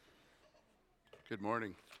Good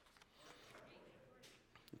morning.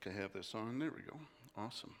 I think I have this on. There we go.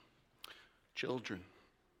 Awesome. Children.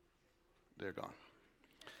 They're gone.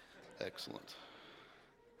 Excellent.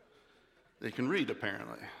 They can read,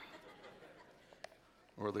 apparently.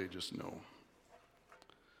 Or they just know.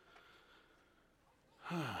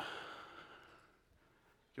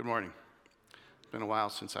 Good morning. It's been a while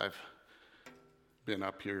since I've been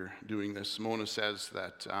up here doing this. Mona says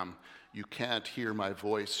that you can't hear my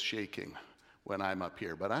voice shaking when I'm up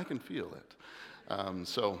here, but I can feel it.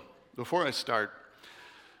 So before I start,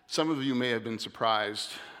 some of you may have been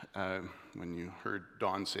surprised when you heard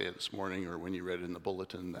Dawn say it this morning or when you read it in the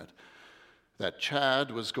bulletin that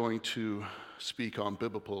Chad was going to speak on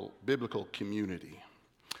biblical community.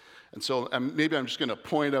 And so maybe I'm just going to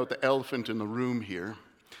point out the elephant in the room here.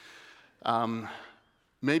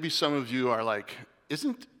 Maybe some of you are like,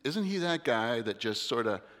 isn't he that guy that just sort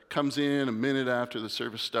of comes in a minute after the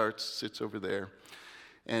service starts, sits over there,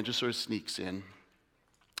 and just sort of sneaks in.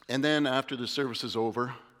 And then after the service is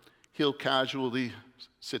over, he'll casually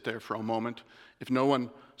sit there for a moment. If no one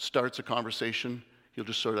starts a conversation, he'll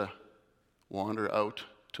just sort of wander out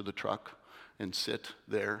to the truck and sit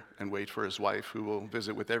there and wait for his wife, who will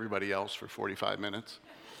visit with everybody else for 45 minutes.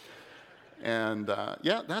 And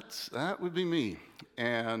that would be me.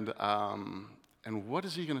 And what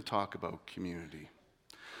is he going to talk about? Community.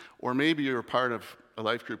 Or maybe you're a part of a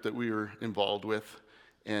life group that we were involved with,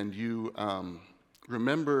 and you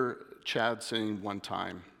remember Chad saying one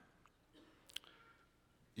time,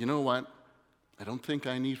 you know what? I don't think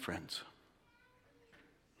I need friends.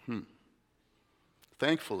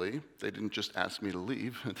 Thankfully, they didn't just ask me to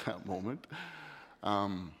leave at that moment.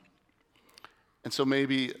 And so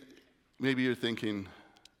maybe you're thinking,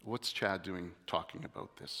 what's Chad doing talking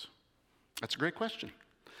about this? That's a great question.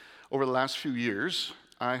 Over the last few years,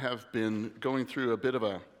 I have been going through a bit of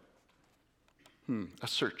a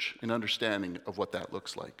search and understanding of what that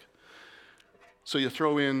looks like. So you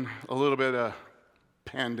throw in a little bit of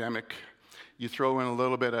pandemic, you throw in a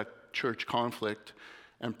little bit of church conflict,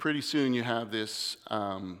 and pretty soon you have this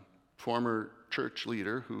former church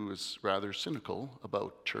leader who is rather cynical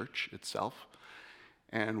about church itself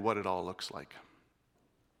and what it all looks like.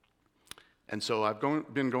 And so I've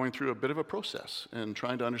been going through a bit of a process and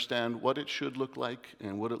trying to understand what it should look like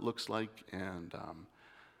and what it looks like. And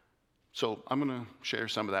so I'm going to share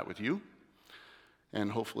some of that with you.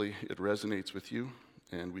 And hopefully it resonates with you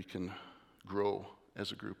and we can grow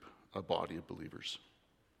as a group, a body of believers.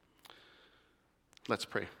 Let's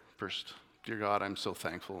pray first. Dear God, I'm so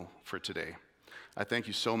thankful for today. I thank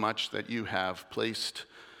you so much that you have placed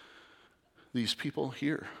these people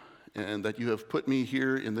here and that you have put me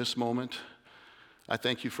here in this moment. I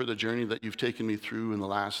thank you for the journey that you've taken me through in the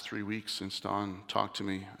last 3 weeks since Dawn talked to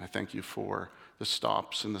me. I thank you for the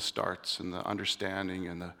stops and the starts and the understanding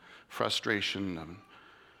and the frustration.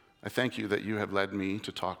 I thank you that you have led me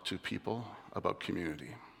to talk to people about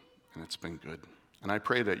community, and it's been good. And I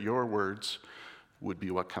pray that your words would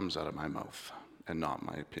be what comes out of my mouth and not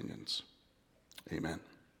my opinions. Amen.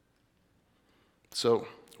 So,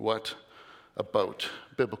 what about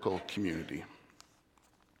biblical community?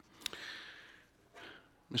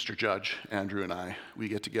 Mr. Judge, Andrew, and I, we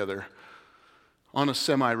get together on a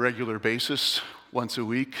semi-regular basis once a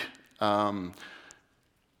week.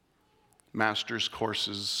 Master's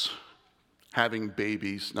courses, having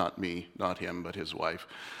babies, not me, not him, but his wife.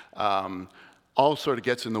 All sort of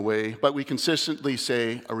gets in the way, but we consistently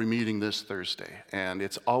say, are we meeting this Thursday? And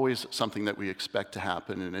it's always something that we expect to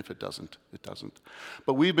happen, and if it doesn't, it doesn't.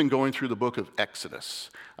 But we've been going through the book of Exodus.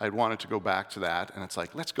 I wanted to go back to that, and it's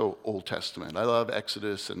like, let's go Old Testament. I love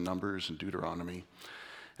Exodus and Numbers and Deuteronomy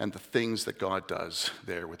and the things that God does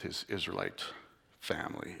there with his Israelite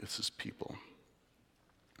family. It's his people.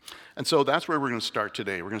 And so that's where we're going to start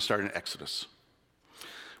today. We're going to start in Exodus.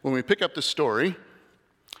 When we pick up the story,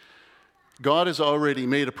 God has already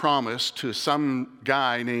made a promise to some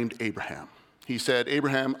guy named Abraham. He said,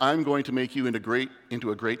 Abraham, I'm going to make you into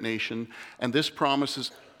a great nation, and this promise is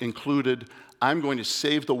included, I'm going to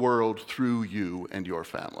save the world through you and your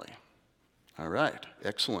family. All right,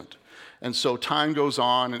 excellent. And so time goes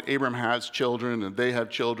on, and Abraham has children, and they have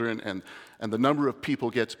children, and the number of people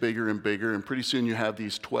gets bigger and bigger, and pretty soon you have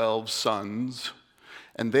these 12 sons,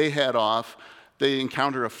 and they head off, they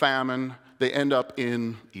encounter a famine, they end up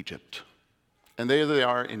in Egypt. And there they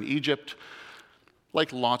are in Egypt,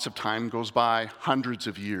 like lots of time goes by, hundreds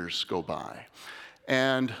of years go by.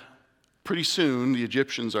 And pretty soon the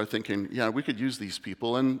Egyptians are thinking, yeah, we could use these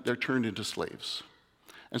people, and they're turned into slaves.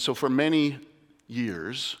 And so for many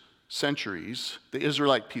years, centuries, the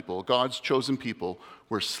Israelite people, God's chosen people,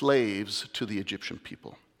 were slaves to the Egyptian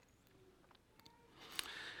people.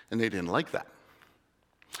 And they didn't like that.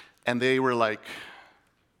 And they were like,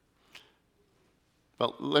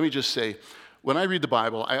 well, let me just say, when I read the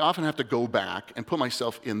Bible, I often have to go back and put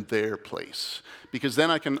myself in their place, because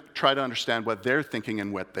then I can try to understand what they're thinking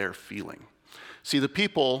and what they're feeling. See, the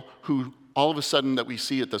people who all of a sudden that we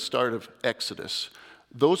see at the start of Exodus,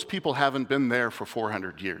 those people haven't been there for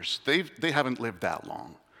 400 years. They haven't lived that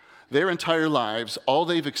long. Their entire lives, all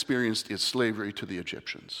they've experienced is slavery to the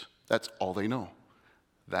Egyptians. That's all they know.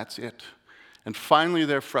 That's it. And finally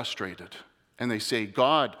they're frustrated. And they say,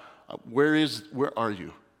 God, where are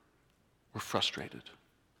you? We're frustrated.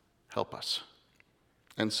 Help us.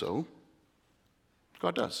 And so,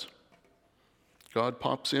 God does. God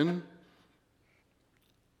pops in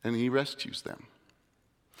and he rescues them.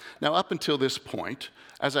 Now, up until this point,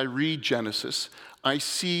 as I read Genesis, I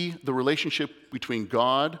see the relationship between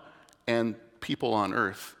God and people on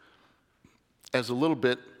earth as a little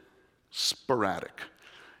bit sporadic.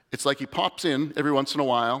 It's like he pops in every once in a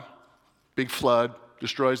while, big flood,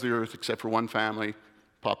 destroys the earth except for one family,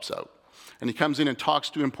 pops out. And he comes in and talks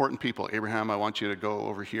to important people. Abraham, I want you to go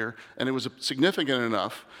over here. And it was significant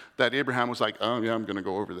enough that Abraham was like, oh, yeah, I'm going to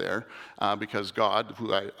go over there because God,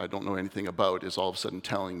 who I don't know anything about, is all of a sudden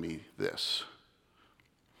telling me this.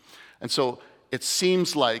 And so it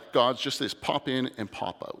seems like God's just this pop in and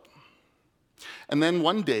pop out. And then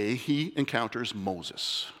one day he encounters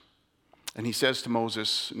Moses. And he says to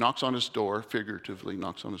Moses, knocks on his door, figuratively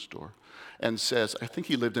knocks on his door, and says, I think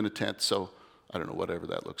he lived in a tent, so I don't know, whatever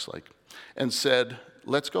that looks like, and said,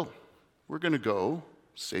 let's go. We're going to go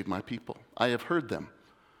save my people. I have heard them.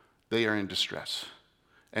 They are in distress,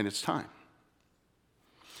 and it's time.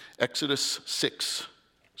 Exodus 6,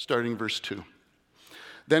 starting verse 2.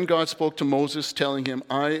 Then God spoke to Moses, telling him,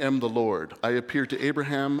 I am the Lord. I appeared to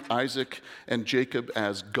Abraham, Isaac, and Jacob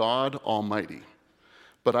as God Almighty,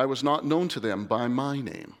 but I was not known to them by my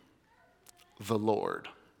name, the Lord.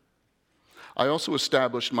 I also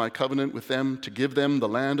established my covenant with them to give them the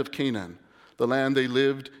land of Canaan, the land they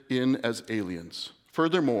lived in as aliens.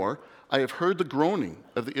 Furthermore, I have heard the groaning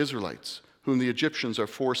of the Israelites, whom the Egyptians are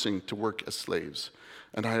forcing to work as slaves,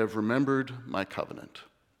 and I have remembered my covenant.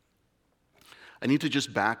 I need to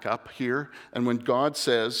just back up here, and when God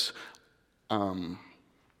says, but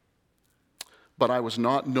I was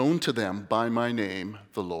not known to them by my name,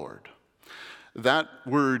 the Lord. That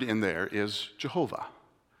word in there is Jehovah.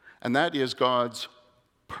 And that is God's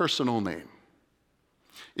personal name.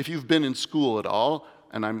 If you've been in school at all,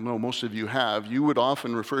 and I know most of you have, you would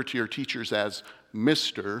often refer to your teachers as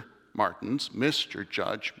Mr. Martins, Mr.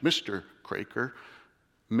 Judge, Mr. Craker,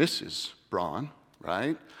 Mrs. Braun,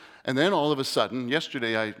 right? And then all of a sudden,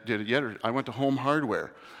 yesterday I went to Home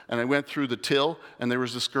Hardware, and I went through the till, and there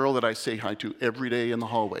was this girl that I say hi to every day in the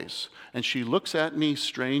hallways. And she looks at me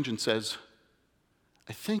strange and says,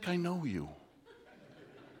 I think I know you.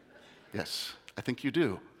 Yes, I think you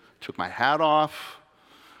do. Took my hat off.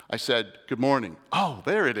 I said, good morning. Oh,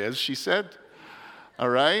 there it is, she said. All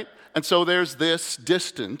right? And so there's this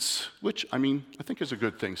distance, which, I think is a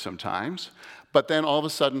good thing sometimes. But then all of a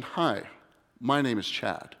sudden, hi, my name is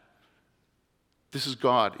Chad. This is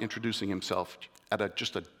God introducing himself at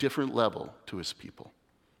just a different level to his people.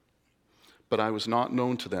 But I was not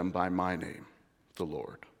known to them by my name, the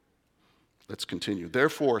Lord. Let's continue.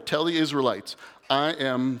 Therefore, tell the Israelites, I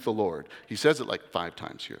am the Lord. He says it like 5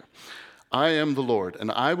 times here. I am the Lord,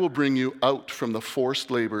 and I will bring you out from the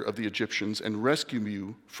forced labor of the Egyptians and rescue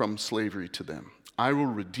you from slavery to them. I will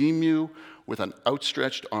redeem you with an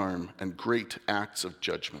outstretched arm and great acts of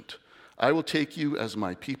judgment. I will take you as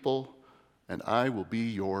my people, and I will be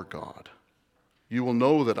your God. You will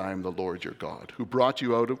know that I am the Lord your God, who brought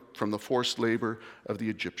you out from the forced labor of the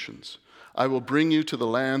Egyptians. I will bring you to the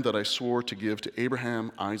land that I swore to give to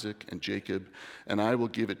Abraham, Isaac, and Jacob, and I will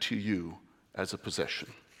give it to you as a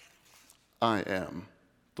possession. I am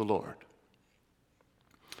the Lord.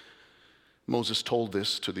 Moses told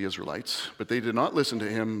this to the Israelites, but they did not listen to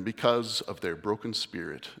him because of their broken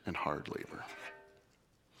spirit and hard labor.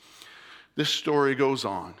 This story goes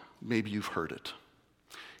on. Maybe you've heard it.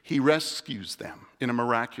 He rescues them in a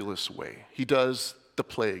miraculous way. He does the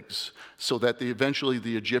plagues so that eventually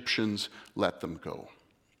the Egyptians let them go.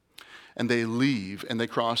 And they leave and they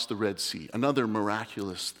cross the Red Sea, another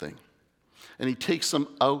miraculous thing. And he takes them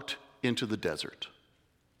out into the desert.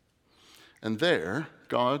 And there,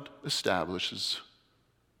 God establishes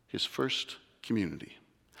his first community.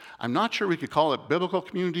 I'm not sure we could call it biblical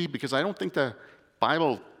community because I don't think the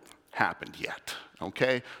Bible happened yet,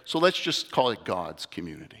 okay? So let's just call it God's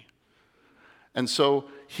community. And so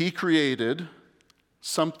he created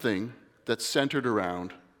something that's centered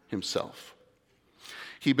around himself.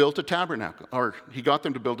 He built a tabernacle, or he got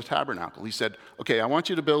them to build a tabernacle. He said, okay, I want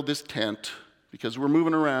you to build this tent because we're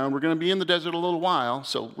moving around. We're going to be in the desert a little while,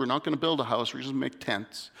 so we're not going to build a house. We're just going to make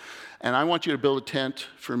tents. And I want you to build a tent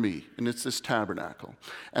for me, and it's this tabernacle.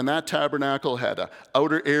 And that tabernacle had an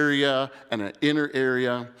outer area and an inner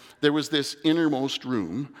area. There was this innermost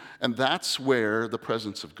room, and that's where the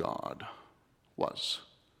presence of God was.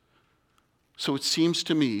 So it seems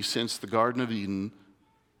to me, since the Garden of Eden,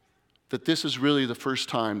 that this is really the first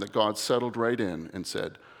time that God settled right in and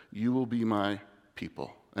said, you will be my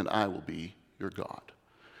people, and I will be your God.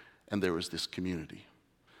 And there was this community,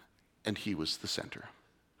 and he was the center.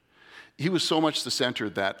 He was so much the center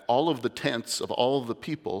that all of the tents of all of the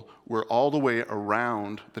people were all the way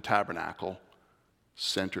around the tabernacle,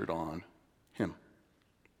 centered on him.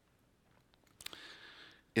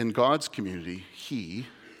 In God's community, he,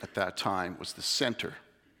 at that time, was the center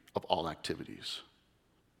of all activities,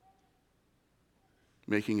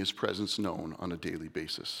 making his presence known on a daily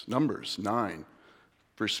basis. Numbers 9,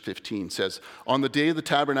 verse 15 says, on the day the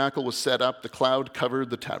tabernacle was set up, the cloud covered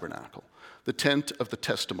the tabernacle, the tent of the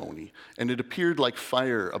testimony, and it appeared like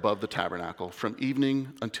fire above the tabernacle from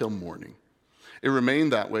evening until morning. It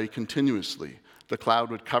remained that way continuously. The cloud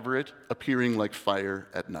would cover it, appearing like fire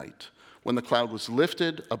at night. When the cloud was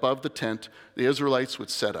lifted above the tent, the Israelites would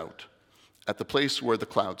set out. At the place where the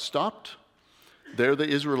cloud stopped, there the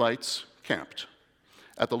Israelites camped.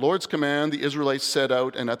 At the Lord's command, the Israelites set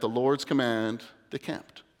out, and at the Lord's command, they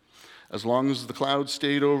camped. As long as the cloud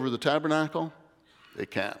stayed over the tabernacle, they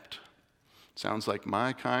camped. Sounds like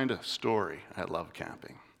my kind of story. I love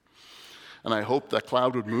camping. And I hope that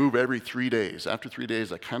cloud would move every 3 days. After 3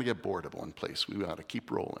 days, I kind of get bored of one place. We ought to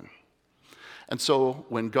keep rolling. And so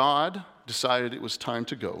when God decided it was time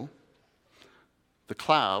to go, the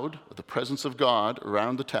cloud, the presence of God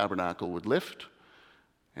around the tabernacle would lift,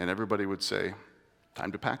 and everybody would say,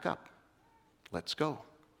 time to pack up. Let's go.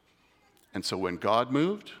 And so when God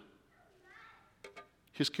moved,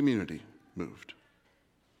 his community moved.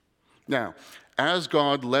 Now, as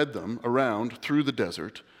God led them around through the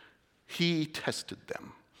desert, he tested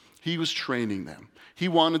them. He was training them. He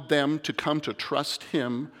wanted them to come to trust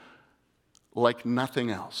him like nothing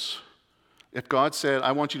else. If God said,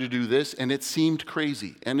 I want you to do this, and it seemed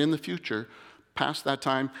crazy, and in the future, past that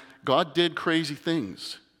time, God did crazy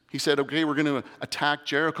things. He said, okay, we're going to attack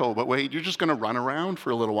Jericho, but wait, you're just going to run around for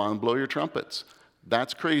a little while and blow your trumpets.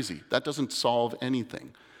 That's crazy. That doesn't solve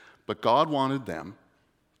anything. But God wanted them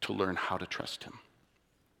to learn how to trust him.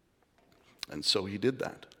 And so he did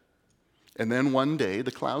that. And then one day,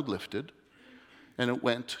 the cloud lifted, and it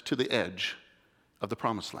went to the edge of the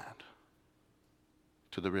promised land,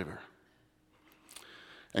 to the river.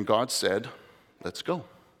 And God said, let's go.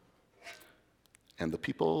 And the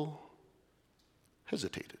people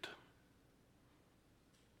hesitated.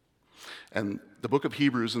 And the book of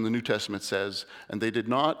Hebrews in the New Testament says, and they did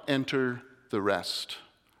not enter the rest.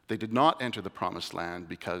 They did not enter the promised land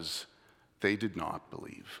because they did not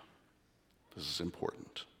believe. This is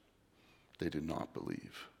important. They did not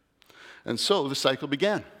believe. And so the cycle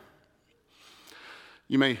began.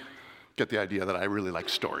 You may get the idea that I really like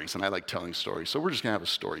stories, and I like telling stories, so we're just going to have a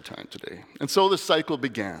story time today. And so the cycle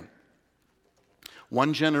began.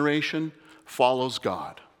 One generation follows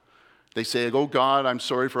God. They say, oh God, I'm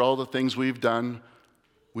sorry for all the things we've done.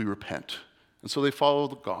 We repent. And so they follow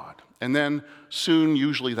God. And then soon,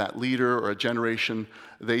 usually that leader or a generation,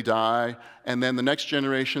 they die. And then the next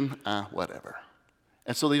generation, whatever.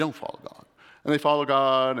 And so they don't follow God. And they follow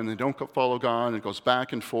God, and they don't follow God, and it goes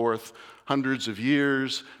back and forth hundreds of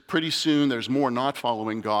years. Pretty soon, there's more not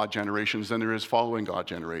following God generations than there is following God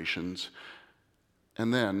generations.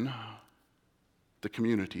 And then the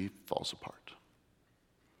community falls apart.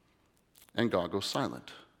 And God goes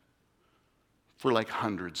silent for like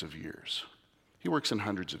hundreds of years. He works in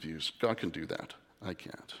hundreds of years. God can do that. I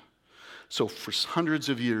can't. So for hundreds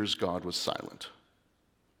of years, God was silent.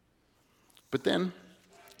 But then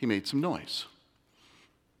he made some noise.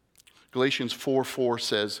 Galatians 4:4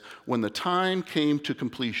 says, when the time came to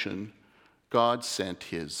completion, God sent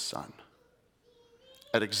his son.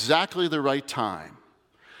 At exactly the right time,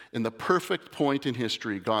 in the perfect point in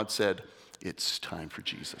history, God said, it's time for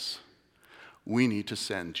Jesus. We need to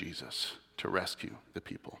send Jesus to rescue the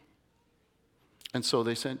people. And so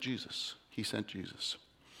they sent Jesus. He sent Jesus.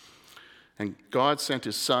 And God sent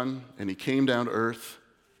his son, and he came down to earth.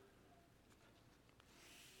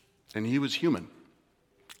 And he was human.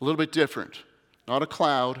 A little bit different. Not a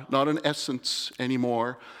cloud, not an essence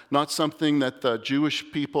anymore, not something that the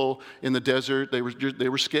Jewish people in the desert, they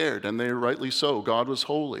were scared, and they were rightly so. God was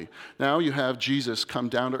holy. Now you have Jesus come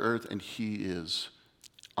down to earth, and he is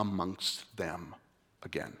amongst them,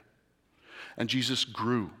 again. And Jesus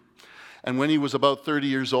grew. And when he was about 30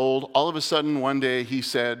 years old, all of a sudden one day he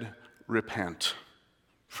said, "Repent,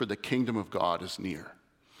 for the kingdom of God is near."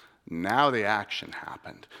 Now the action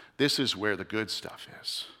happened. This is where the good stuff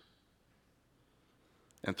is.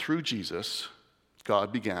 And through Jesus,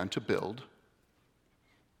 God began to build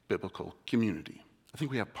biblical community. I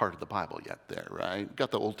think we have part of the Bible yet there, right?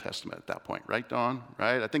 Got the Old Testament at that point, right, Don?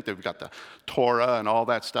 Right? I think they've got the Torah and all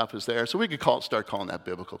that stuff is there. So we could start calling that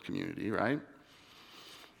biblical community, right?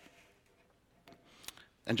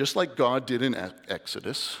 And just like God did in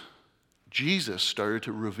Exodus, Jesus started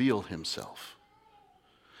to reveal himself.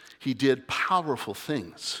 He did powerful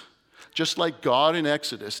things. Just like God in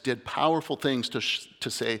Exodus did powerful things to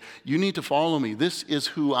say, you need to follow me. This is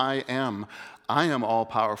who I am. I am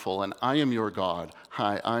all-powerful, and I am your God.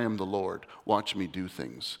 Hi, I am the Lord. Watch me do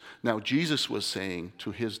things. Now, Jesus was saying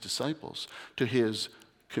to his disciples, to his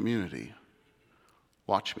community,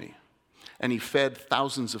 watch me. And he fed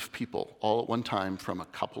thousands of people all at one time from a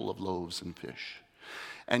couple of loaves and fish.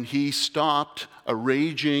 And he stopped a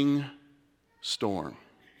raging storm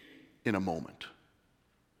in a moment.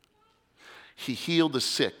 He healed the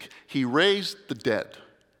sick. He raised the dead.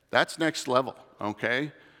 That's next level,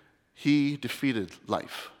 okay? He defeated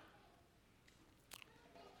life.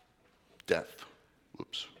 Death.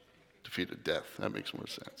 Whoops. Defeated death. That makes more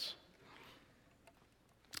sense.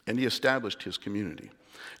 And he established his community.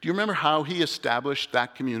 Do you remember how he established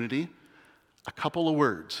that community? A couple of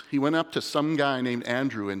words. He went up to some guy named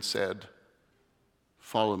Andrew and said,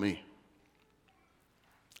 "Follow me."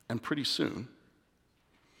 And pretty soon,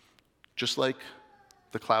 just like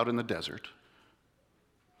the cloud in the desert,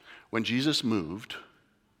 when Jesus moved,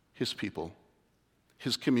 his people,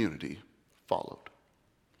 his community followed.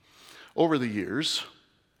 Over the years,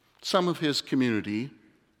 some of his community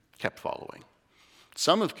kept following.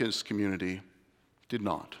 Some of his community did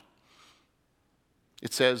not.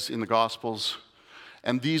 It says in the Gospels,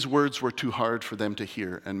 and these words were too hard for them to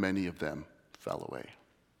hear, and many of them fell away.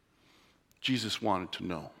 Jesus wanted to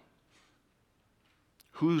know,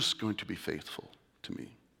 who's going to be faithful to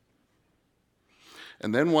me?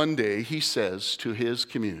 And then one day he says to his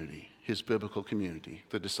community, his biblical community,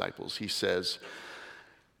 the disciples, he says,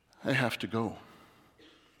 I have to go.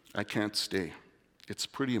 I can't stay. It's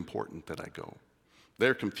pretty important that I go.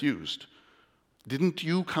 They're confused. Didn't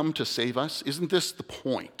you come to save us? Isn't this the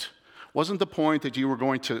point? Wasn't the point that you were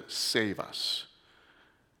going to save us?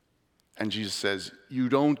 And Jesus says, you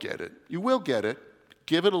don't get it. You will get it.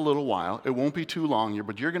 Give it a little while. It won't be too long here,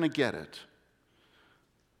 but you're going to get it.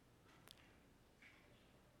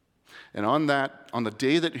 And on the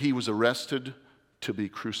day that he was arrested to be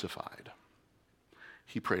crucified,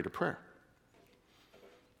 he prayed a prayer.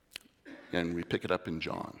 And we pick it up in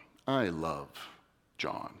John. I love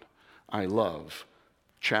John. I love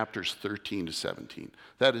chapters 13 to 17.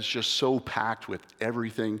 That is just so packed with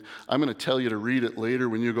everything. I'm going to tell you to read it later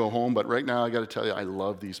when you go home, but right now I got to tell you, I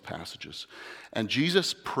love these passages. And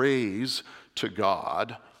Jesus prays to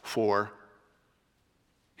God for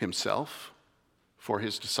himself, for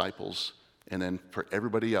his disciples, and then for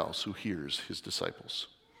everybody else who hears his disciples.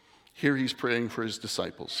 Here he's praying for his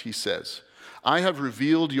disciples. He says, I have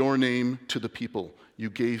revealed your name to the people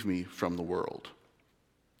you gave me from the world.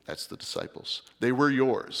 That's the disciples. They were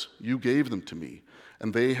yours. You gave them to me,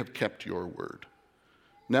 and they have kept your word.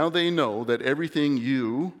 Now they know that everything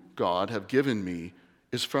you, God, have given me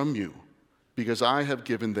is from you, because I have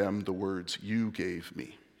given them the words you gave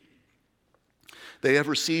me. They have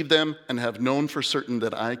received them and have known for certain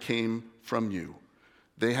that I came from you.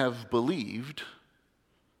 They have believed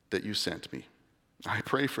that you sent me. I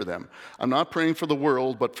pray for them. I'm not praying for the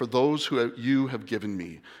world, but for those who you have given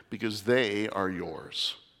me, because they are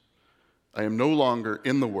yours. I am no longer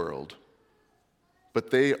in the world,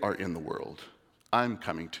 but they are in the world. I'm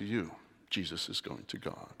coming to you. Jesus is going to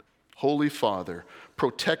God. Holy Father,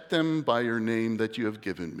 protect them by your name that you have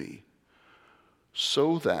given me,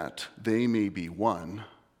 so that they may be one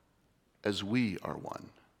as we are one.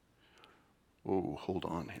 Oh, hold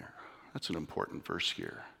on here. That's an important verse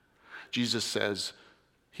here. Jesus says,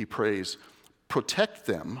 he prays, protect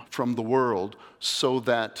them from the world so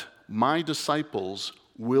that my disciples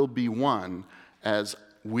will be one as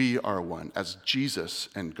we are one, as Jesus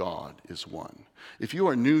and God is one. If you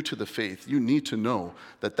are new to the faith, you need to know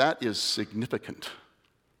that that is significant.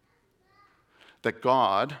 That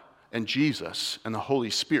God and Jesus and the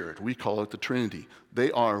Holy Spirit, we call it the Trinity,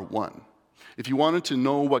 they are one. If you wanted to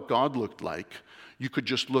know what God looked like, you could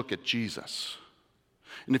just look at Jesus.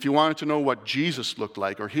 And if you wanted to know what Jesus looked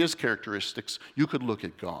like or his characteristics, you could look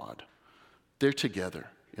at God. They're together.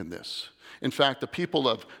 in this. In fact, the people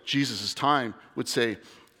of Jesus' time would say,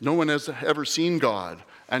 no one has ever seen God.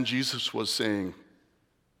 And Jesus was saying,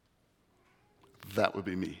 that would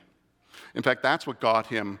be me. In fact, that's what got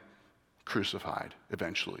him crucified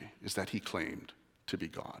eventually, is that he claimed to be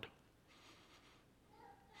God.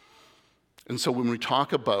 And so when we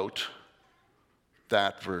talk about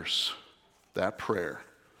that verse, that prayer,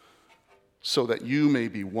 so that you may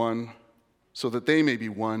be one, so that they may be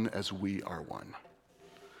one as we are one,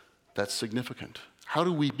 that's significant. How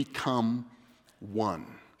do we become one?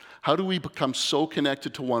 How do we become so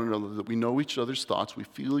connected to one another that we know each other's thoughts, we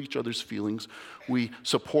feel each other's feelings, we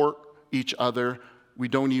support each other, we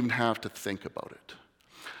don't even have to think about it?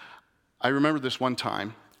 I remember this one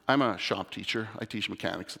time. I'm a shop teacher. I teach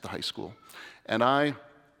mechanics at the high school. And I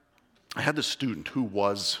had this student who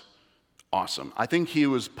was awesome. I think he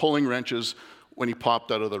was pulling wrenches when he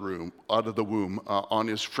popped out of the womb on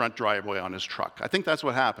his front driveway on his truck. I think that's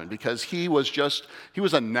what happened, because he was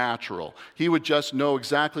a natural. He would just know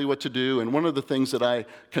exactly what to do. And one of the things that I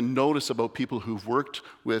can notice about people who've worked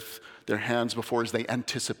with their hands before is they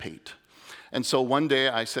anticipate. And so one day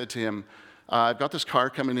I said to him, I've got this car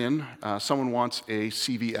coming in. Someone wants a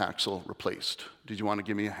CV axle replaced. Did you want to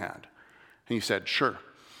give me a hand? And he said, sure.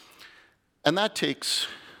 And that takes,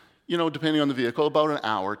 depending on the vehicle, about an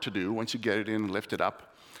hour to do once you get it in and lift it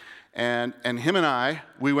up. And him and I,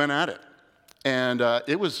 we went at it. And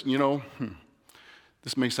it was,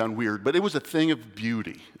 this may sound weird, but it was a thing of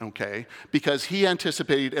beauty, okay? Because he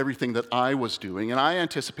anticipated everything that I was doing, and I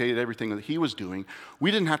anticipated everything that he was doing.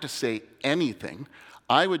 We didn't have to say anything.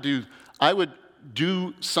 I would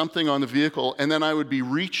do something on the vehicle, and then I would be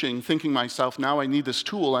reaching, thinking myself, now I need this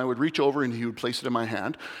tool. I would reach over, and he would place it in my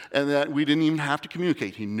hand, and that we didn't even have to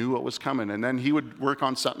communicate. He knew what was coming, and then he would work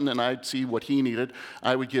on something, and I'd see what he needed.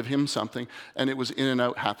 I would give him something, and it was in and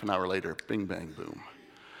out half an hour later. Bing, bang, boom.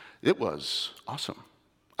 It was awesome.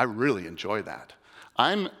 I really enjoy that.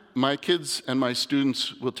 My kids and my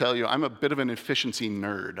students will tell you I'm a bit of an efficiency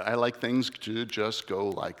nerd. I like things to just go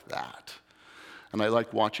like that. And I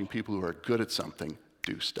like watching people who are good at something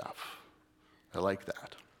do stuff. I like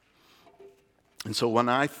that. And so when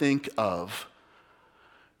I think of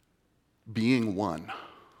being one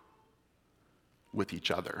with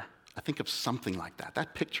each other, I think of something like that.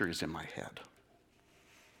 That picture is in my head.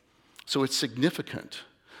 So it's significant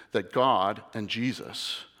that God and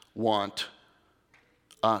Jesus want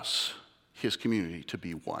us, his community, to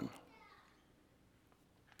be one.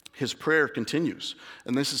 His prayer continues,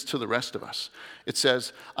 and this is to the rest of us. It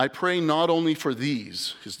says, I pray not only for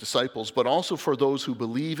these, his disciples, but also for those who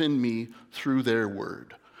believe in me through their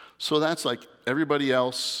word. So that's like everybody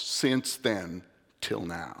else since then till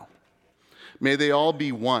now. May they all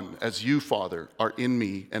be one, as you, Father, are in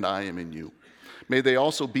me and I am in you. May they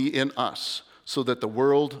also be in us, so that the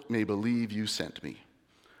world may believe you sent me.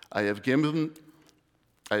 I have given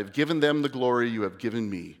them the glory you have given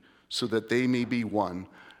me, so that they may be one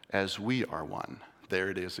as we are one. There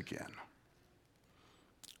it is again.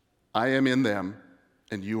 I am in them,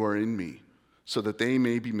 and you are in me, so that they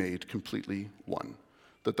may be made completely one,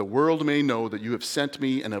 that the world may know that you have sent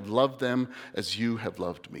me and have loved them as you have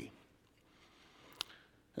loved me.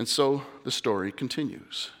 And so the story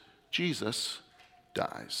continues. Jesus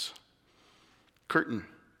dies. Curtain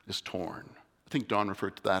is torn. I think Don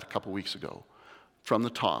referred to that a couple weeks ago. From the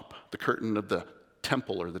top, the curtain of the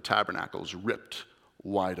temple or the tabernacle is ripped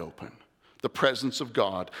wide open. The presence of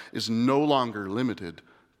God is no longer limited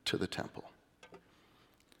to the temple.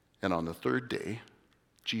 And on the third day,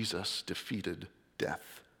 Jesus defeated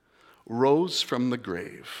death, rose from the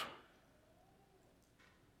grave,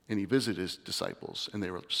 and he visited his disciples, and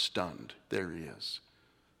they were stunned. There he is.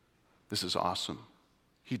 This is awesome.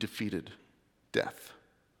 He defeated death.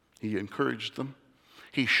 He encouraged them.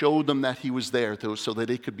 He showed them that he was there so that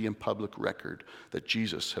it could be in public record that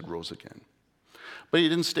Jesus had rose again. But he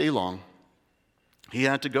didn't stay long. He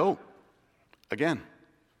had to go again.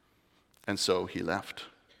 And so he left.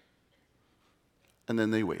 And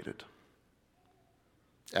then they waited.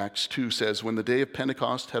 Acts 2 says, when the day of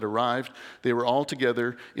Pentecost had arrived, they were all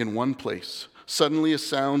together in one place. Suddenly a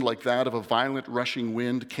sound like that of a violent rushing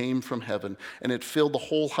wind came from heaven, and it filled the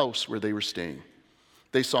whole house where they were staying.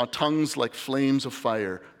 They saw tongues like flames of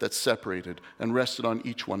fire that separated and rested on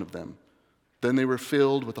each one of them. Then they were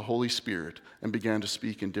filled with the Holy Spirit and began to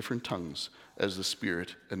speak in different tongues as the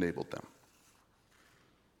Spirit enabled them.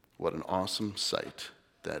 What an awesome sight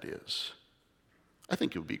that is. I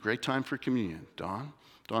think it would be a great time for communion.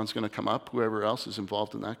 Don's going to come up. Whoever else is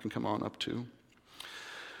involved in that can come on up too.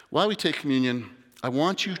 While we take communion, I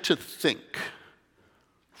want you to think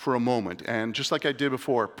for a moment, and just like I did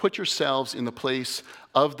before, put yourselves in the place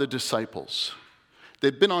of the disciples.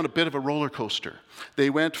 They've been on a bit of a roller coaster. They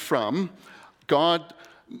went from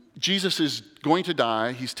Jesus is going to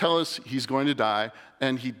die, he's telling us he's going to die,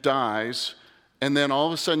 and he dies, and then all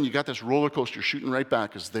of a sudden you got this roller coaster shooting right back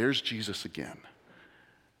because there's Jesus again.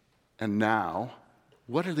 And now,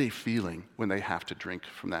 what are they feeling when they have to drink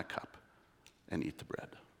from that cup and eat the bread?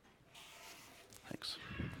 Thanks.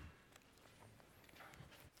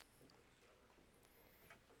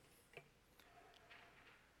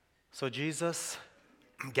 So Jesus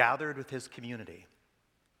gathered with his community,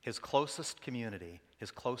 his closest community, his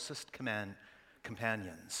closest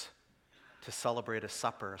companions, to celebrate a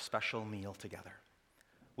supper, a special meal together.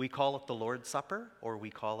 We call it the Lord's Supper, or we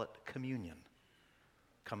call it communion.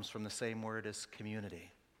 It comes from the same word as community,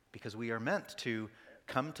 because we are meant to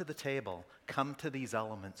come to the table, come to these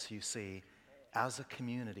elements you see, as a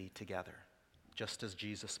community together, just as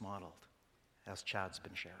Jesus modeled, as Chad's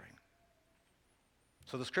been sharing.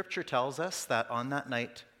 So the scripture tells us that on that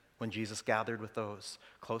night when Jesus gathered with those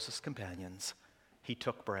closest companions, he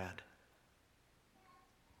took bread.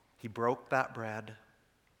 He broke that bread,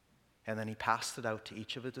 and then he passed it out to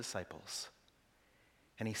each of his disciples.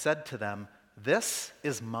 And he said to them, "This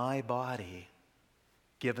is my body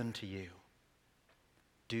given to you.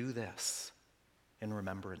 Do this in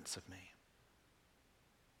remembrance of me."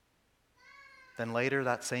 Then later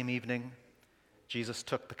that same evening, Jesus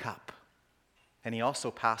took the cup, and he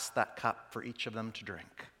also passed that cup for each of them to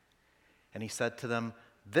drink. And he said to them,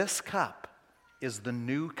 "This cup is the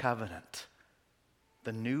new covenant,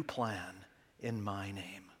 the new plan in my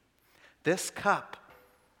name. This cup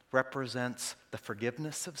represents the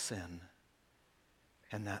forgiveness of sin,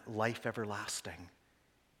 and that life everlasting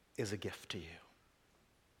is a gift to you."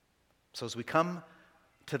 So as we come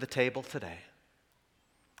to the table today,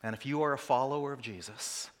 and if you are a follower of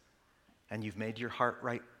Jesus and you've made your heart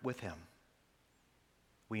right with him,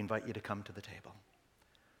 we invite you to come to the table,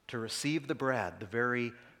 to receive the bread, the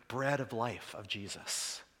very bread of life of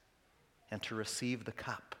Jesus, and to receive the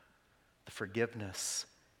cup, the forgiveness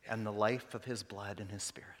and the life of his blood and his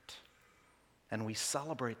Spirit. And we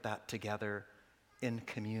celebrate that together in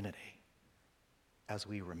community as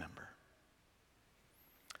we remember.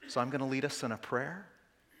 So I'm going to lead us in a prayer,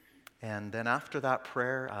 and then after that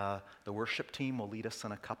prayer, the worship team will lead us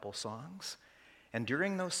in a couple songs. And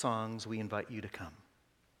during those songs, we invite you to come.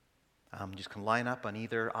 You just can line up on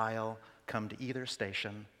either aisle, come to either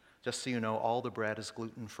station. Just so you know, all the bread is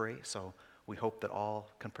gluten-free, so we hope that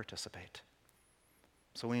all can participate.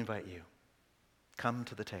 So we invite you, come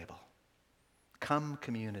to the table. Come,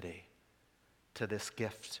 community, to this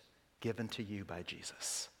gift given to you by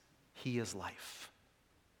Jesus. He is life.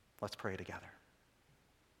 Let's pray together.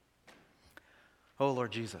 Oh,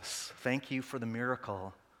 Lord Jesus, thank you for the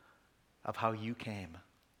miracle of how you came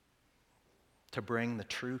to bring the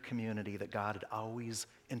true community that God had always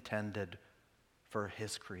intended for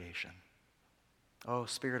his creation. Oh,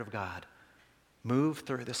 Spirit of God, move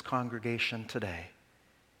through this congregation today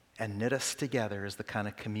and knit us together as the kind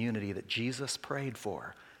of community that Jesus prayed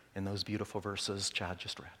for in those beautiful verses Chad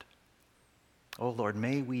just read. Oh, Lord,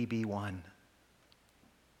 may we be one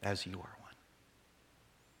as you are one.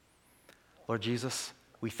 Lord Jesus,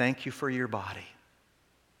 we thank you for your body,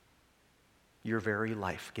 your very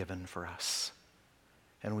life given for us.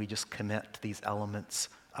 And we just commit these elements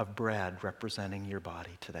of bread representing your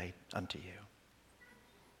body today unto you.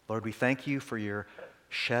 Lord, we thank you for your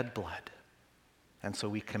shed blood. And so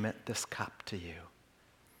we commit this cup to you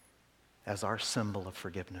as our symbol of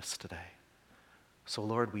forgiveness today. So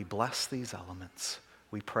Lord, we bless these elements.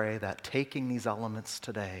 We pray that taking these elements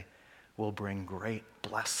today will bring great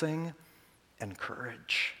blessing and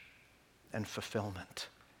courage and fulfillment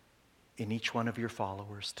in each one of your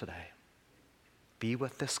followers today. Be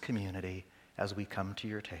with this community as we come to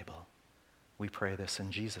your table. We pray this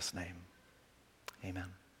in Jesus' name.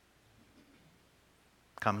 Amen.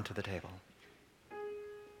 Come to the table.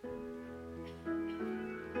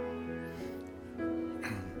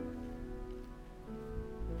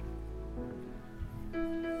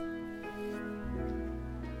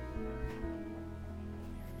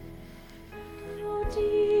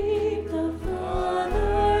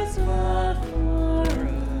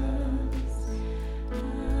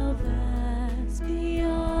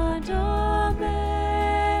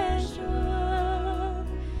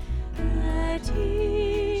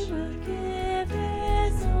 He will give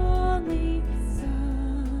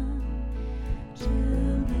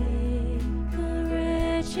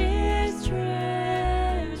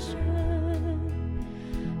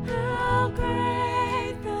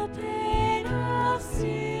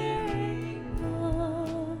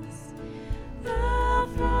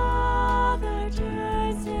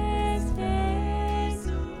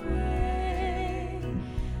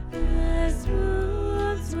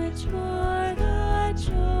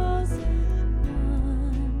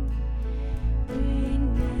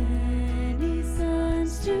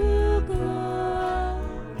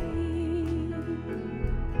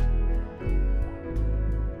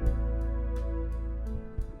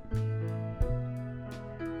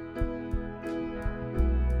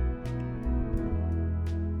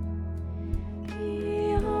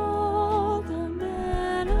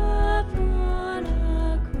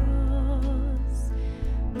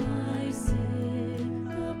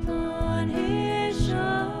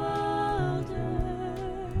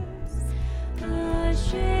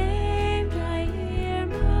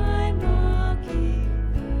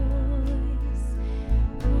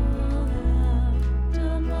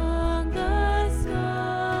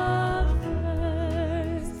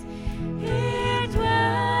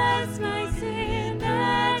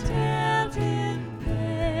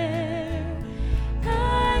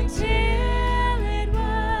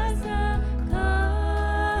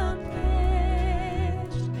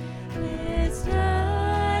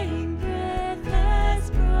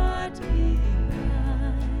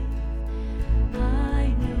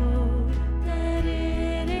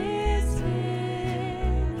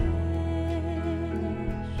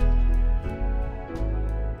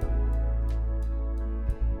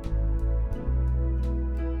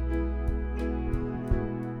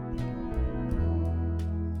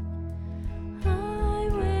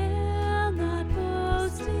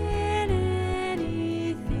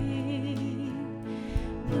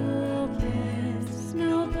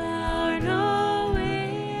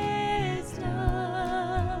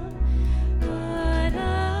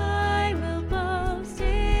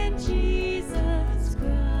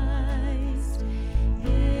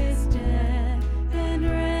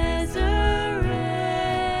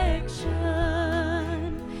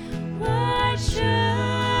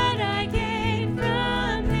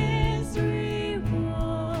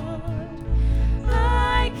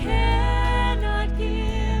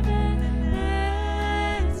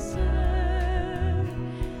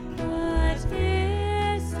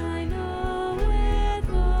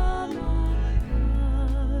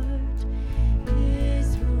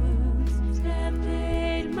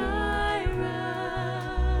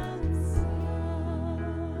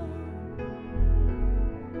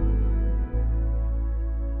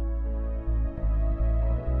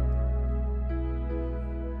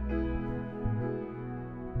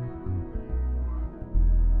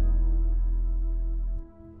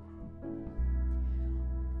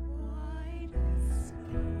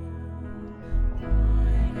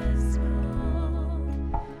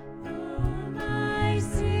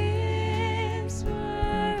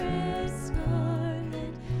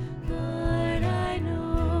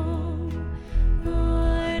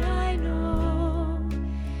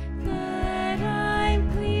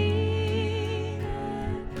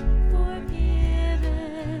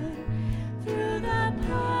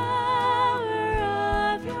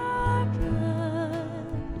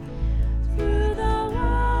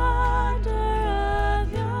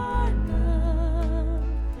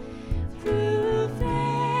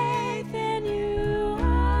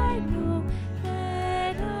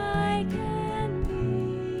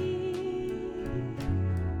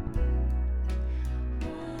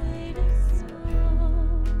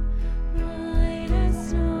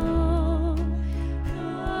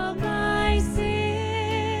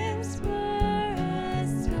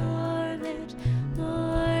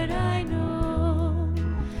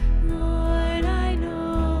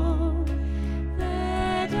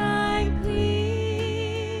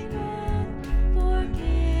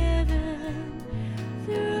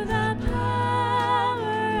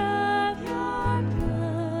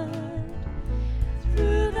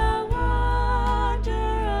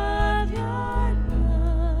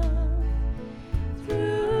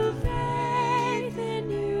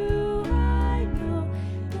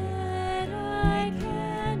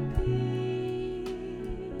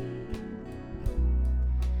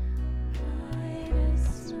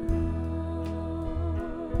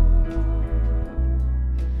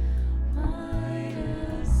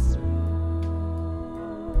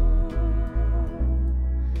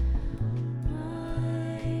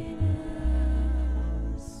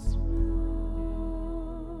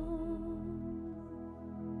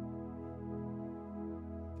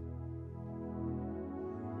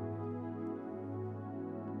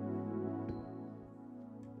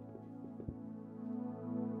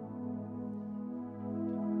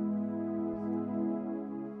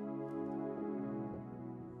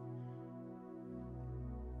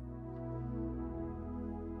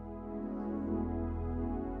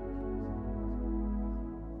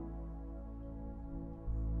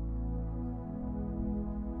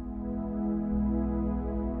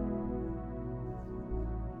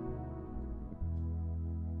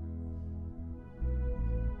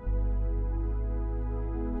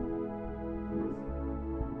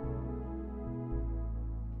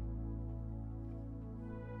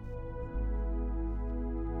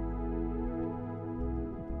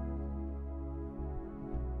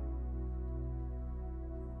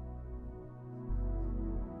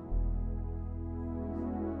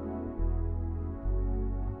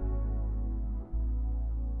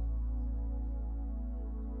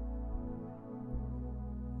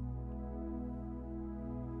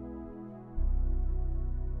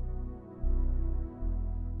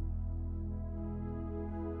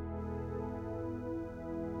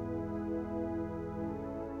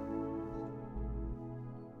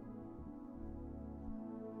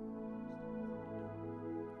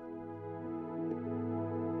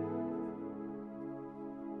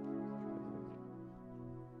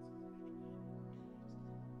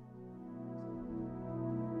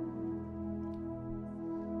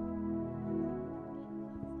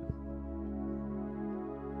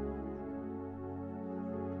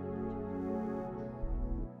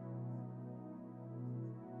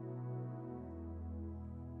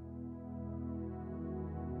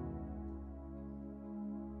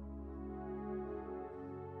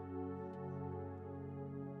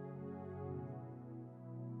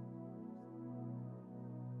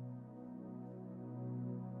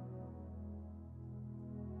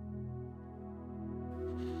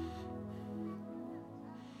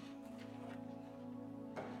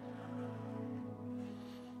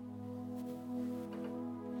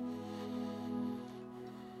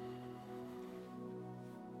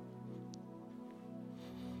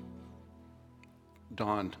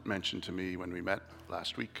Don mentioned to me when we met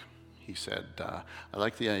last week, he said, I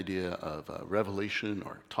like the idea of revelation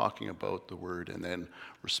or talking about the word and then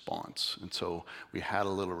response. And so we had a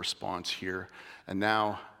little response here. And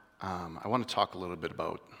now I want to talk a little bit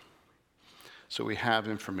about, so we have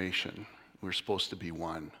information. We're supposed to be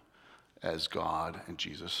one as God and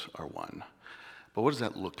Jesus are one. But what does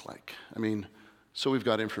that look like? I mean, so we've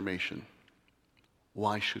got information.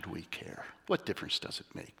 Why should we care? What difference does it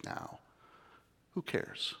make now? Who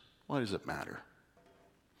cares? Why does it matter?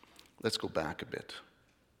 Let's go back a bit.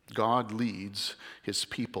 God leads his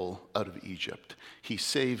people out of Egypt. He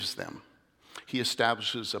saves them. He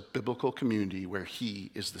establishes a biblical community where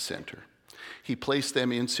he is the center. He placed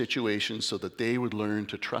them in situations so that they would learn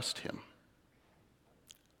to trust him.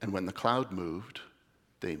 And when the cloud moved,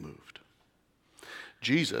 they moved.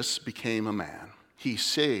 Jesus became a man. He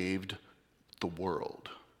saved the world.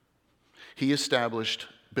 He established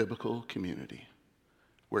biblical community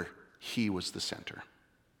where he was the center.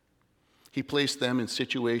 He placed them in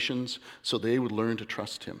situations so they would learn to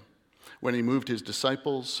trust him. When he moved, his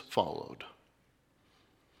disciples followed.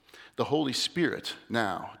 The Holy Spirit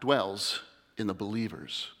now dwells in the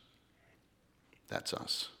believers. That's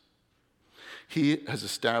us. He has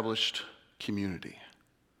established community.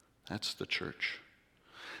 That's the church.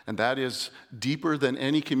 And that is deeper than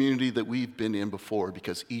any community that we've been in before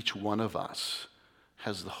because each one of us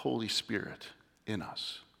has the Holy Spirit in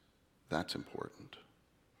us. That's important.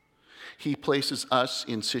 He places us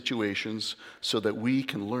in situations so that we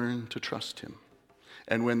can learn to trust him.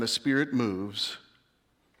 And when the Spirit moves,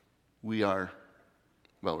 we're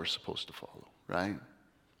supposed to follow, right?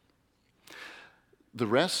 The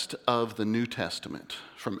rest of the New Testament,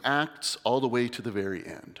 from Acts all the way to the very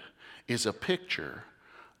end, is a picture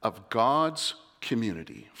of God's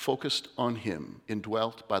community focused on him,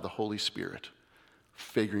 indwelt by the Holy Spirit,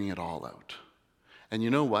 figuring it all out. And you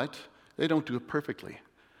know what? They don't do it perfectly.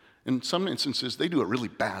 In some instances, they do it really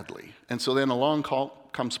badly. And so then along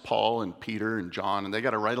comes Paul and Peter and John, and they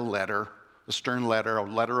got to write a letter, a stern letter, a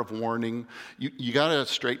letter of warning. You got to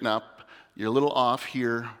straighten up. You're a little off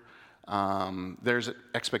here. There's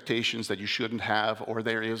expectations that you shouldn't have, or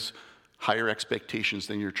there is higher expectations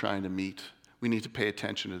than you're trying to meet. We need to pay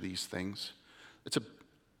attention to these things.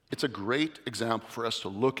 It's a great example for us to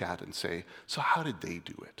look at and say, so how did they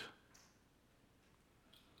do it?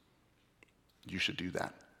 You should do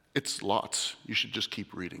that. It's lots. You should just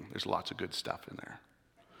keep reading. There's lots of good stuff in there.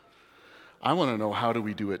 I want to know, how do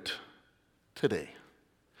we do it today?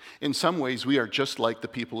 In some ways, we are just like the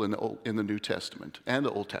people in the New Testament and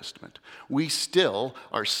the Old Testament. We still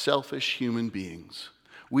are selfish human beings.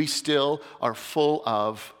 We still are full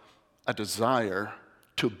of a desire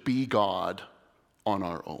to be God on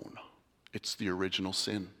our own. It's the original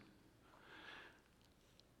sin.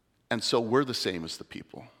 And so we're the same as the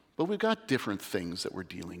people. But we've got different things that we're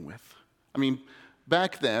dealing with. I mean,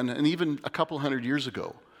 back then, and even a couple hundred years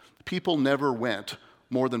ago, people never went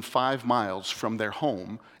more than 5 miles from their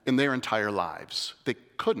home in their entire lives. They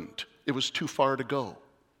couldn't. It was too far to go.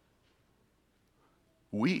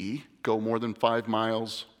 We go more than 5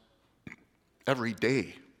 miles every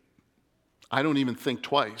day. I don't even think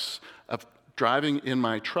twice of driving in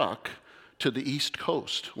my truck to the East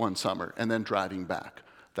Coast one summer and then driving back.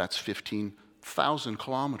 That's 15,000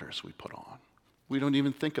 kilometers we put on. We don't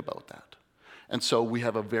even think about that. And so we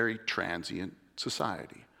have a very transient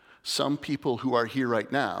society. Some people who are here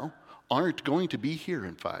right now aren't going to be here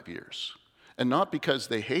in 5 years. And not because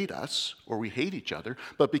they hate us or we hate each other,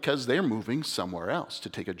 but because they're moving somewhere else to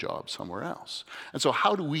take a job somewhere else. And so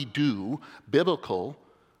how do we do biblical,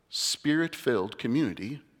 Spirit-filled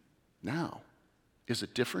community now? Is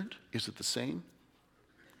it different? Is it the same?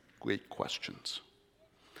 Great questions.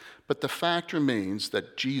 But the fact remains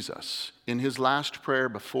that Jesus, in his last prayer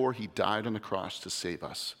before he died on the cross to save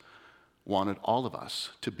us, wanted all of us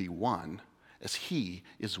to be one as he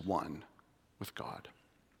is one with God.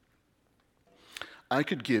 I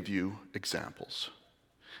could give you examples.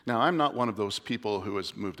 Now, I'm not one of those people who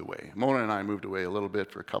has moved away. Mona and I moved away a little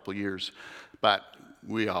bit for a couple years, but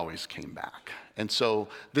we always came back. And so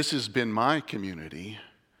this has been my community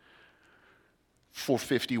for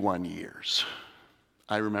 51 years.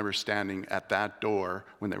 I remember standing at that door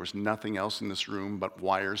when there was nothing else in this room but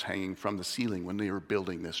wires hanging from the ceiling when they were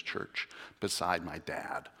building this church beside my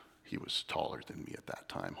dad. He was taller than me at that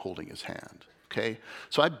time, holding his hand. Okay?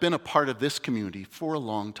 So I've been a part of this community for a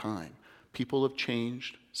long time. People have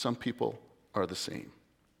changed. Some people are the same.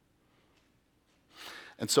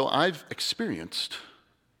 And so I've experienced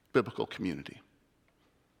biblical community.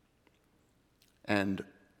 And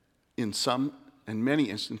in many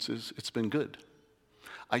instances, it's been good.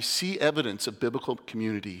 I see evidence of biblical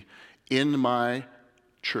community in my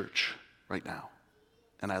church right now,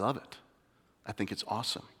 and I love it. I think it's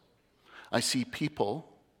awesome. I see people,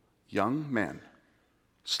 young men,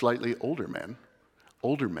 slightly older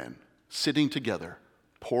men, sitting together,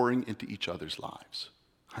 pouring into each other's lives.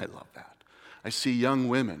 I love that. I see young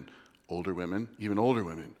women, even older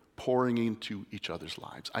women, pouring into each other's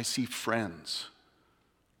lives. I see friends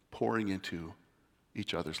pouring into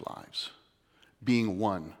each other's lives, being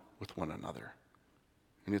one with one another.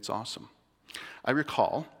 And it's awesome. I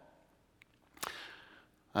recall,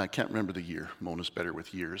 I can't remember the year, Mona's better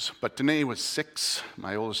with years, but Danae was 6,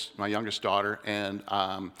 my youngest daughter, and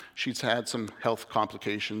she's had some health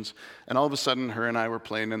complications, and all of a sudden her and I were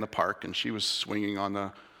playing in the park, and she was swinging on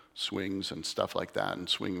the swings and stuff like that, and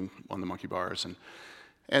swinging on the monkey bars,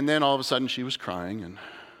 and then all of a sudden she was crying, and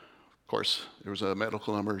of course there was a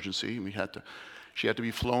medical emergency, and she had to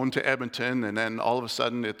be flown to Edmonton, and then all of a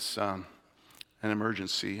sudden it's an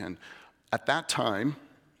emergency, and at that time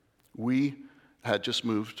we had just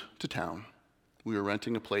moved to town. We were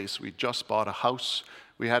renting a place. We just bought a house.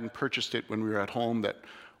 We hadn't purchased it when we were at home, that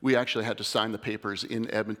we actually had to sign the papers in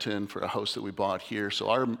Edmonton for a house that we bought here. So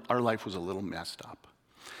our life was a little messed up.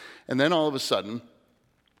 And then all of a sudden,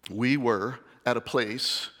 we were at a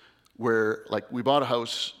place where, we bought a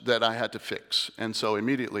house that I had to fix. And so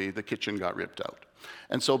immediately the kitchen got ripped out.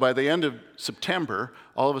 And so by the end of September,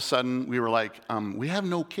 all of a sudden we were like, we have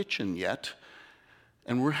no kitchen yet,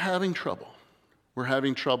 and we're having trouble. We're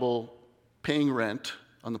having trouble paying rent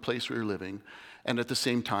on the place we were living and at the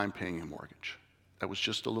same time paying a mortgage. That was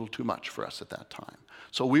just a little too much for us at that time.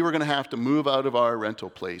 So we were going to have to move out of our rental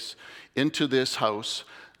place into this house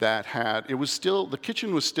that the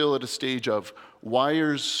kitchen was still at a stage of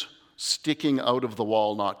wires sticking out of the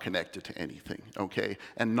wall, not connected to anything, okay?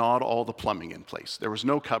 And not all the plumbing in place. There was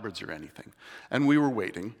no cupboards or anything. And we were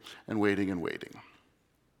waiting and waiting and waiting.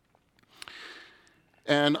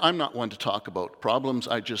 And I'm not one to talk about problems.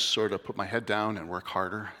 I just sort of put my head down and work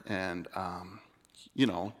harder. And,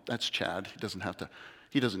 that's Chad.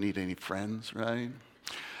 He doesn't need any friends, right?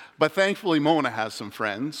 But thankfully, Mona has some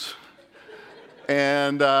friends.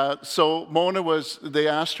 And so Mona they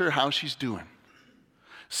asked her how she's doing.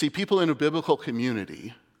 See, people in a biblical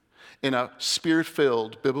community, in a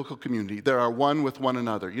spirit-filled biblical community, they are one with one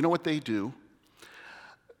another. You know what they do?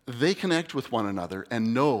 They connect with one another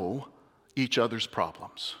and know each other's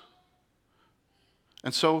problems.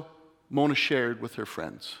 And so Mona shared with her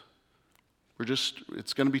friends,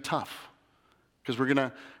 it's going to be tough because we're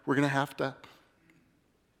going to have to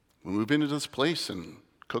move into this place and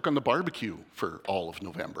cook on the barbecue for all of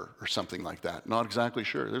November or something like that. Not exactly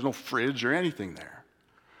sure. There's no fridge or anything there.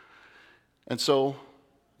 And so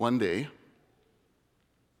one day,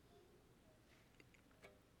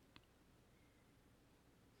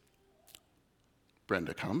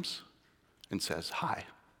 Brenda comes and says, "Hi,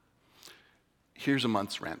 here's a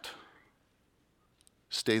month's rent.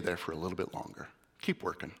 Stay there for a little bit longer. Keep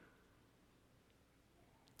working.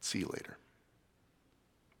 See you later."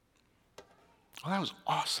 Well, that was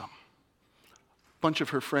awesome. A bunch of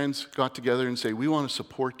her friends got together and say, "We want to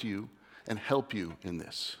support you and help you in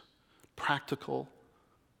this." Practical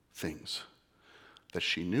things that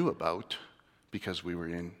she knew about because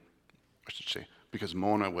because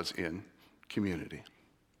Mona was in community.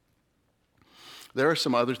 There are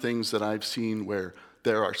some other things that I've seen where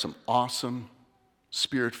there are some awesome,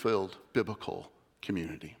 spirit-filled, biblical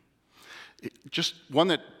community. Just one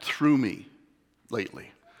that threw me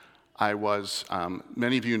lately.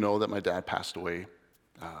 Many of you know that my dad passed away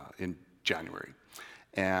in January.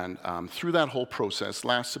 And through that whole process,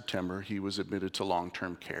 last September, he was admitted to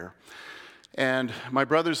long-term care. And my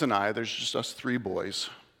brothers and I, there's just us 3 boys,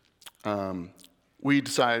 we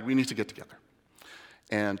decided we need to get together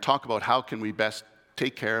and talk about how can we best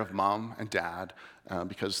take care of mom and dad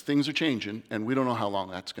because things are changing and we don't know how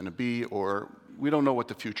long that's going to be or we don't know what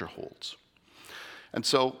the future holds. And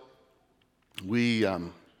so we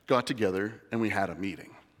got together and we had a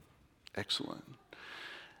meeting. Excellent.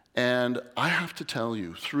 And I have to tell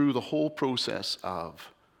you, through the whole process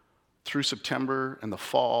through September and the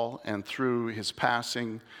fall and through his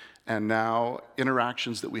passing and now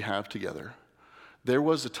interactions that we have together, there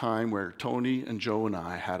was a time where Tony and Joe and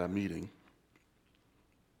I had a meeting.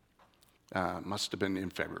 Must have been in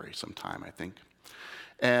February sometime, I think.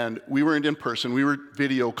 And we weren't in person, we were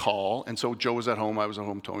video call, and so Joe was at home, I was at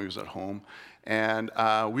home, Tony was at home, and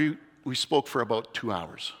we spoke for about 2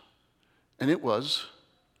 hours. And it was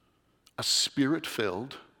a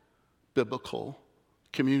spirit-filled, biblical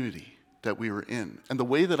community that we were in. And the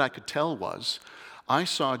way that I could tell was, I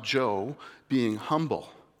saw Joe being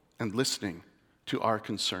humble and listening to our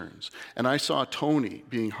concerns. And I saw Tony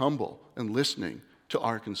being humble and listening to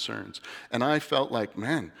our concerns. And I felt like,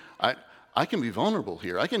 man, I can be vulnerable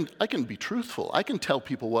here. I can be truthful. I can tell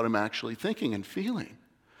people what I'm actually thinking and feeling.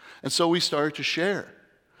 And so we started to share.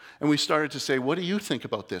 And we started to say, what do you think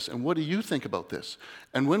about this? And what do you think about this?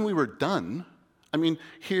 And when we were done, I mean,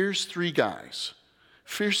 here's 3 guys,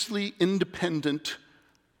 fiercely independent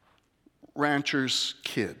ranchers'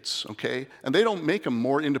 kids, okay? And they don't make them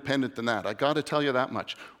more independent than that. I got to tell you that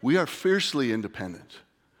much. We are fiercely independent.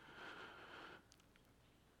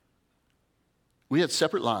 We had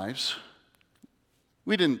separate lives.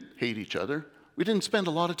 We didn't hate each other. We didn't spend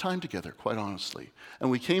a lot of time together, quite honestly. And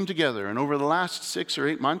we came together, and over the last 6 or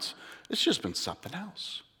 8 months, it's just been something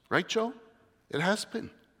else. Right, Joe? It has been.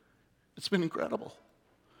 It's been incredible.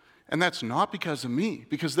 And that's not because of me,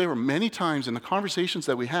 because there were many times in the conversations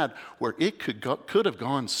that we had where it could have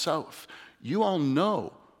gone south. You all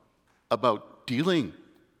know about being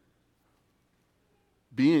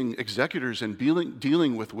executors and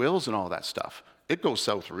dealing with wills and all that stuff. It goes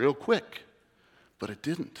south real quick, but it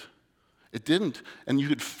didn't. It didn't. And you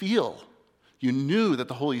could feel, you knew that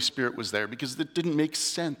the Holy Spirit was there because it didn't make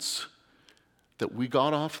sense that we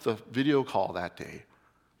got off the video call that day.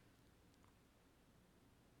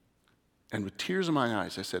 And with tears in my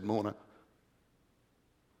eyes, I said, Mona,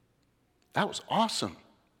 that was awesome.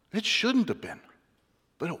 It shouldn't have been,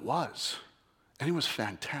 but it was. And it was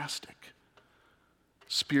fantastic.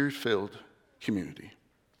 Spirit-filled community.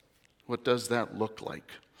 What does that look like?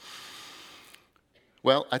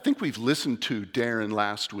 Well, I think we've listened to Darren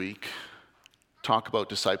last week talk about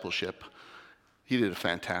discipleship. He did a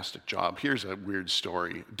fantastic job. Here's a weird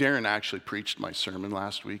story. Darren actually preached my sermon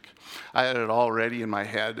last week. I had it all ready in my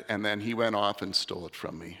head, and then he went off and stole it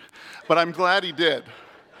from me. But I'm glad he did.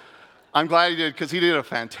 I'm glad he did because he did a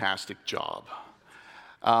fantastic job.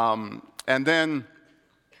 And then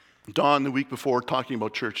Don, the week before, talking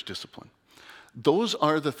about church discipline. Those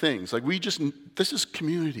are the things. Like this is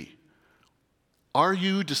community. Are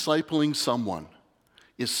you discipling someone?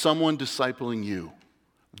 Is someone discipling you?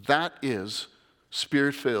 That is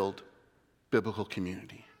Spirit-filled biblical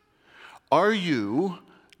community. Are you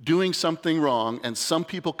doing something wrong and some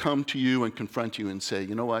people come to you and confront you and say,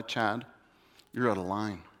 you know what, Chad, you're out of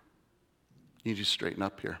line. You need to straighten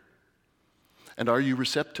up here. And are you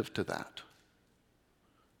receptive to that?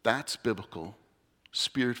 That's biblical,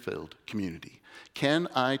 Spirit-filled community. Can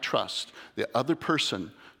I trust the other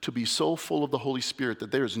person to be so full of the Holy Spirit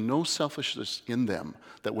that there is no selfishness in them,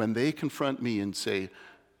 that when they confront me and say,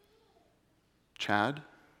 Chad,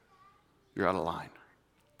 you're out of line,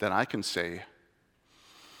 then I can say,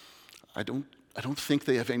 I don't think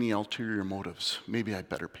they have any ulterior motives. Maybe I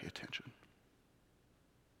better pay attention.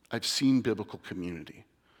 I've seen biblical community.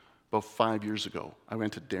 About 5 years ago, I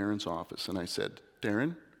went to Darren's office and I said,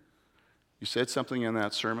 Darren, you said something in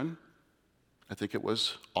that sermon. I think it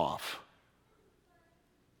was off.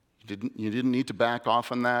 You didn't need to back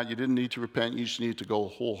off on that. You didn't need to repent. You just needed to go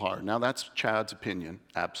whole hard. Now, that's Chad's opinion,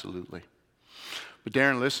 absolutely. But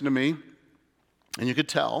Darren listened to me, and you could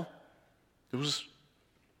tell it was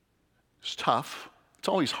tough. It's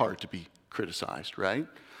always hard to be criticized, right?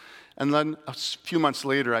 And then a few months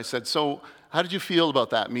later, I said, so how did you feel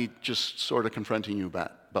about that, me just sort of confronting you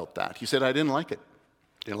about that? He said, I didn't like it.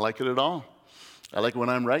 Didn't like it at all. I like it when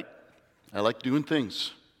I'm right. I like doing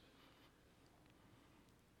things.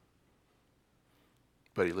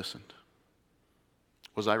 But he listened.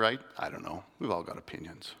 Was I right? I don't know. We've all got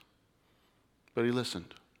opinions. But he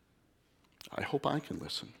listened. I hope I can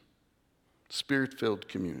listen. Spirit-filled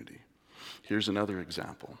community. Here's another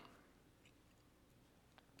example.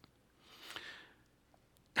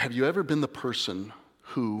 Have you ever been the person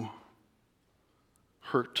who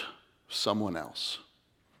hurt someone else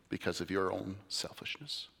because of your own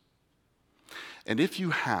selfishness? And if you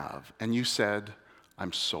have, and you said,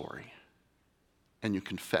 I'm sorry, and you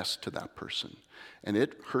confessed to that person, and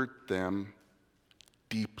it hurt them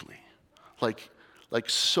deeply, like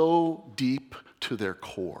so deep to their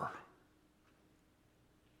core,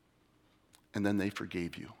 and then they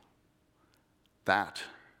forgave you, that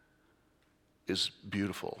is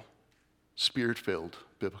beautiful, Spirit-filled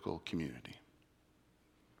biblical community.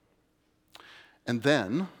 And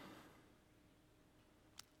then,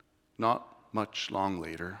 not much long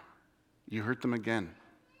later, you hurt them again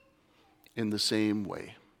in the same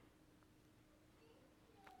way.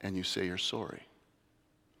 And you say you're sorry.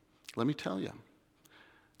 Let me tell you,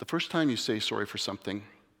 the first time you say sorry for something,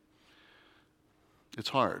 it's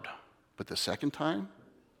hard. But the second time,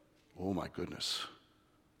 oh my goodness,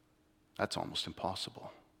 that's almost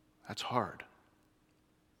impossible. That's hard.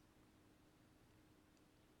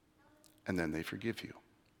 and then they forgive you.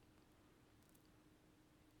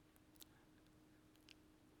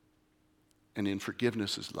 And in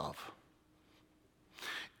forgiveness is love.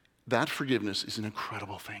 That forgiveness is an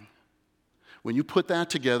incredible thing. When you put that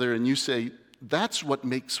together and you say, that's what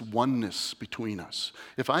makes oneness between us.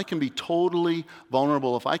 If I can be totally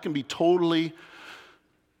vulnerable, if I can be totally,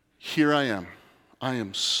 here I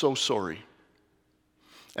am so sorry.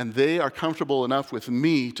 And they are comfortable enough with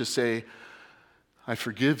me to say, I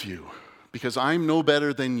forgive you, because I'm no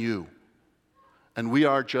better than you. And we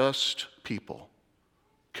are just people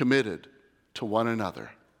committed to one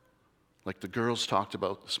another, like the girls talked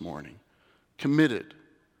about this morning, committed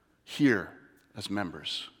here as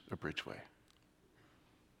members of Bridgeway.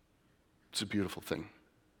 It's a beautiful thing.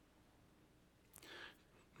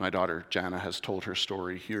 My daughter, Jana, has told her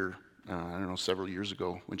story here, several years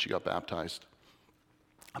ago when she got baptized.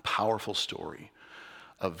 A powerful story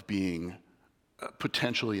of being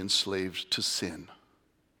potentially enslaved to sin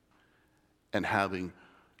and having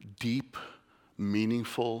deep,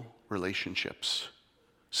 meaningful relationships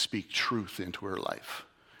speak truth into her life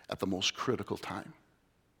at the most critical time.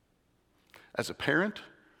 As a parent,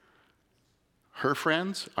 her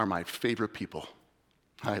friends are my favorite people.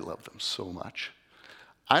 I love them so much.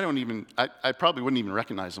 I probably wouldn't even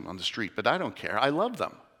recognize them on the street, but I don't care. I love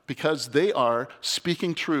them because they are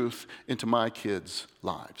speaking truth into my kids'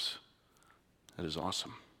 lives. That is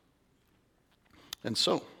awesome. And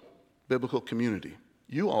so, biblical community.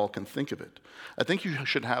 You all can think of it. I think you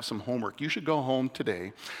should have some homework. You should go home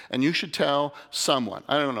today and you should tell someone.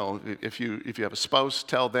 I don't know, if you have a spouse,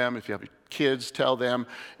 tell them. If you have kids, tell them.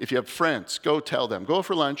 If you have friends, go tell them. Go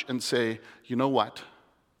for lunch and say, you know what?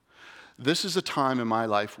 This is a time in my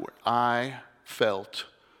life where I felt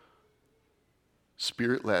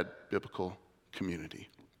Spirit-led biblical community.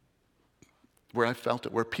 Where I felt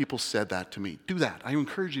it, where people said that to me. Do that. I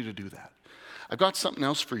encourage you to do that. I've got something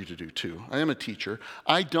else for you to do too. I am a teacher.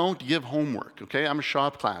 I don't give homework, okay? I'm a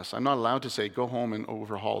shop class. I'm not allowed to say, go home and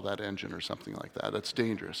overhaul that engine or something like that. That's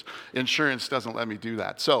dangerous. Insurance doesn't let me do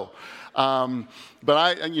that. So, but I'm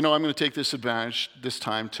going to take this advantage this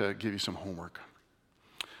time to give you some homework.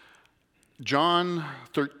 John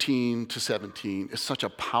 13 to 17 is such a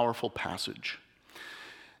powerful passage.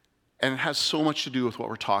 And it has so much to do with what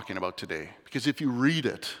we're talking about today. Because if you read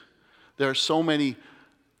it, there are so many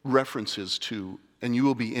references to, and you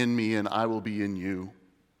will be in me and I will be in you,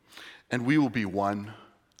 and we will be one.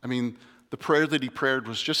 I mean, the prayer that he prayed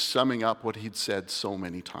was just summing up what he'd said so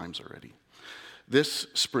many times already. This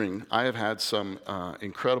spring, I have had some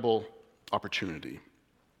incredible opportunity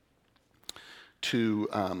to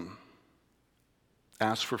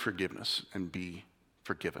ask for forgiveness and be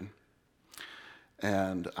forgiven.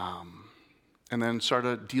 And then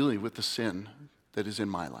started dealing with the sin that is in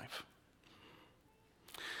my life.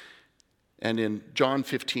 And in John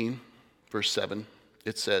 15, verse 7,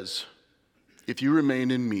 it says, if you remain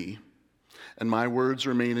in me and my words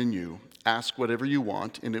remain in you, ask whatever you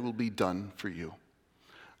want and it will be done for you.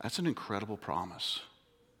 That's an incredible promise.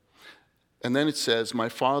 And then it says, my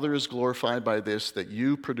Father is glorified by this, that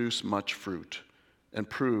you produce much fruit and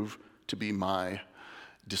prove to be my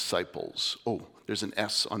disciples. Oh, there's an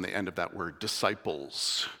S on the end of that word,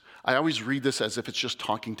 disciples. I always read this as if it's just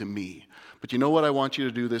talking to me. But you know what I want you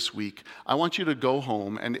to do this week? I want you to go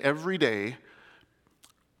home and every day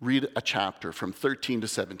read a chapter from 13 to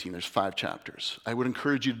 17. There's 5 chapters. I would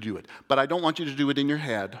encourage you to do it. But I don't want you to do it in your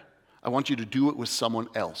head. I want you to do it with someone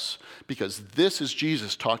else. Because this is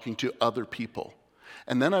Jesus talking to other people.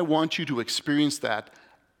 And then I want you to experience that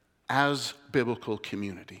as biblical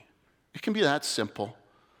community. It can be that simple.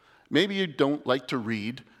 Maybe you don't like to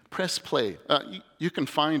read. Press play. You can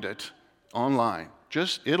find it online.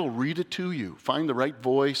 It'll read it to you. Find the right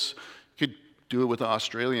voice. You could do it with an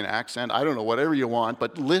Australian accent. I don't know, whatever you want,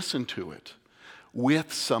 but listen to it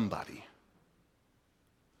with somebody.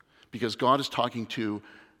 Because God is talking to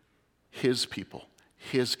his people,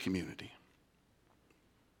 his community.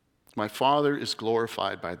 My Father is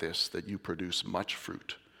glorified by this, that you produce much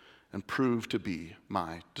fruit and prove to be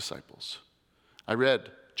my disciples. I read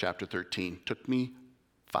chapter 13. Took me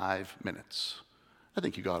 5 minutes. I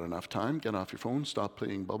think you got enough time. Get off your phone, stop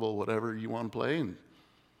playing Bubble, whatever you want to play, and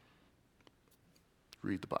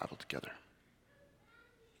read the Bible together.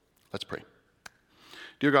 Let's pray.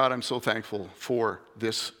 Dear God, I'm so thankful for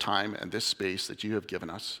this time and this space that you have given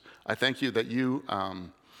us. I thank you that you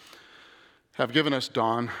have given us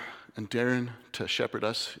Dawn and Darren to shepherd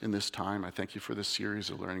us in this time. I thank you for this series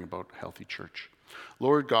of learning about healthy church.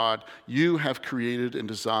 Lord God, you have created and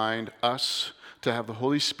designed us to have the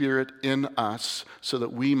Holy Spirit in us so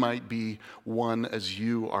that we might be one as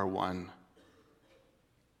you are one.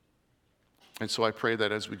 And so I pray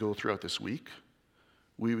that as we go throughout this week,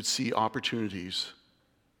 we would see opportunities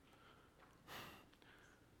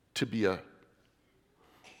to be a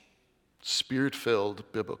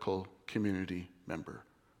Spirit-filled biblical community member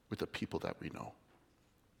with the people that we know.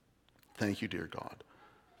 Thank you, dear God.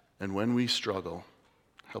 And when we struggle,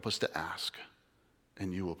 help us to ask,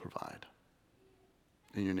 and you will provide.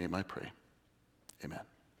 In your name I pray. Amen.